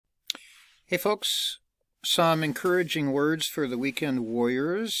Hey folks, some encouraging words for the weekend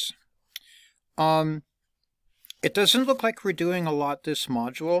warriors. Um, it doesn't look like we're doing a lot this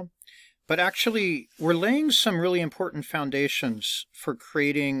module, but actually we're laying some really important foundations for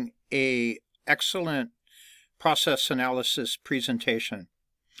creating a excellent process analysis presentation.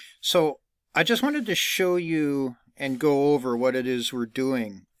 So I just wanted to show you and go over what it is we're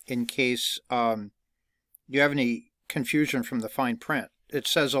doing in case you have any confusion from the fine print. It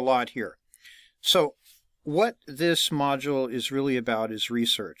says a lot here. So what this module is really about is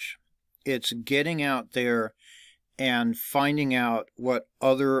research. It's getting out there and finding out what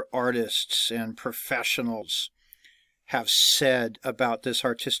other artists and professionals have said about this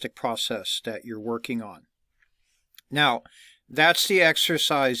artistic process that you're working on. Now, that's the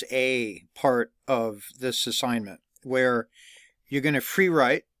exercise A part of this assignment, where you're going to free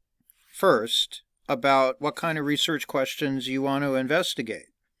write first about what kind of research questions you want to investigate.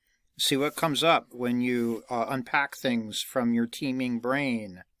 See what comes up when you unpack things from your teeming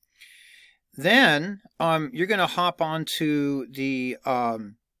brain. Then you're going to hop onto the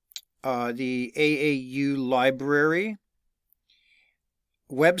AAU library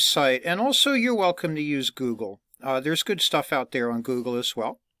website, and also you're welcome to use Google. There's good stuff out there on Google as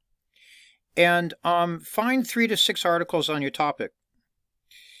well. And find 3 to 6 articles on your topic.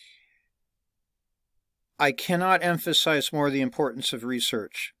 I cannot emphasize more the importance of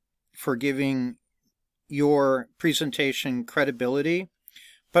research for giving your presentation credibility,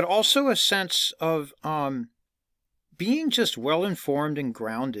 but also a sense of being just well-informed and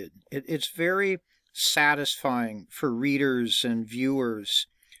grounded. It's very satisfying for readers and viewers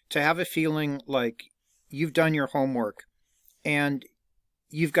to have a feeling like you've done your homework and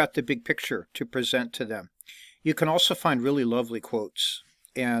you've got the big picture to present to them. You can also find really lovely quotes,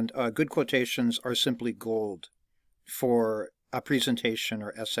 and good quotations are simply gold for a presentation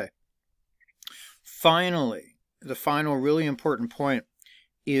or essay. Finally, the final really important point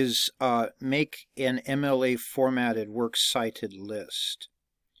is make an MLA formatted works cited list.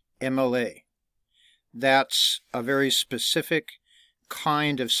 MLA. That's a very specific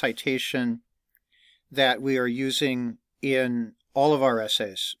kind of citation that we are using in all of our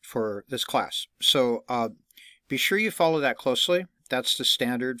essays for this class. So be sure you follow that closely. That's the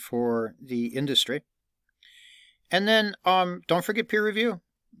standard for the industry. And then don't forget peer review.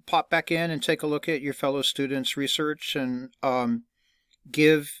 Pop back in and take a look at your fellow students' research and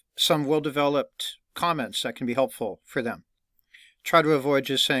give some well-developed comments that can be helpful for them. Try to avoid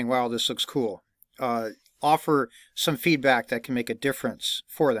just saying, wow, this looks cool. Offer some feedback that can make a difference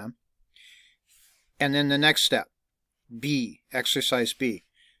for them. And then the next step, B, exercise B.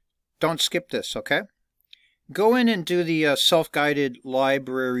 Don't skip this, okay? Go in and do the self-guided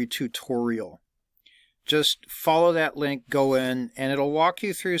library tutorial. Just follow that link, go in, and it'll walk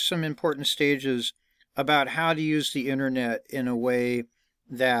you through some important stages about how to use the internet in a way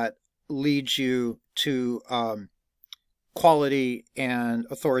that leads you to quality and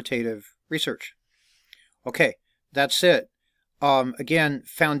authoritative research. Okay, that's it. Again,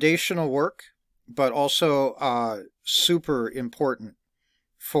 foundational work, but also super important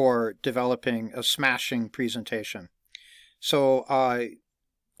for developing a smashing presentation. So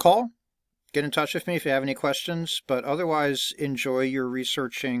get in touch with me if you have any questions, but otherwise enjoy your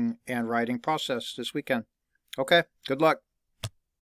researching and writing process this weekend. Okay, good luck.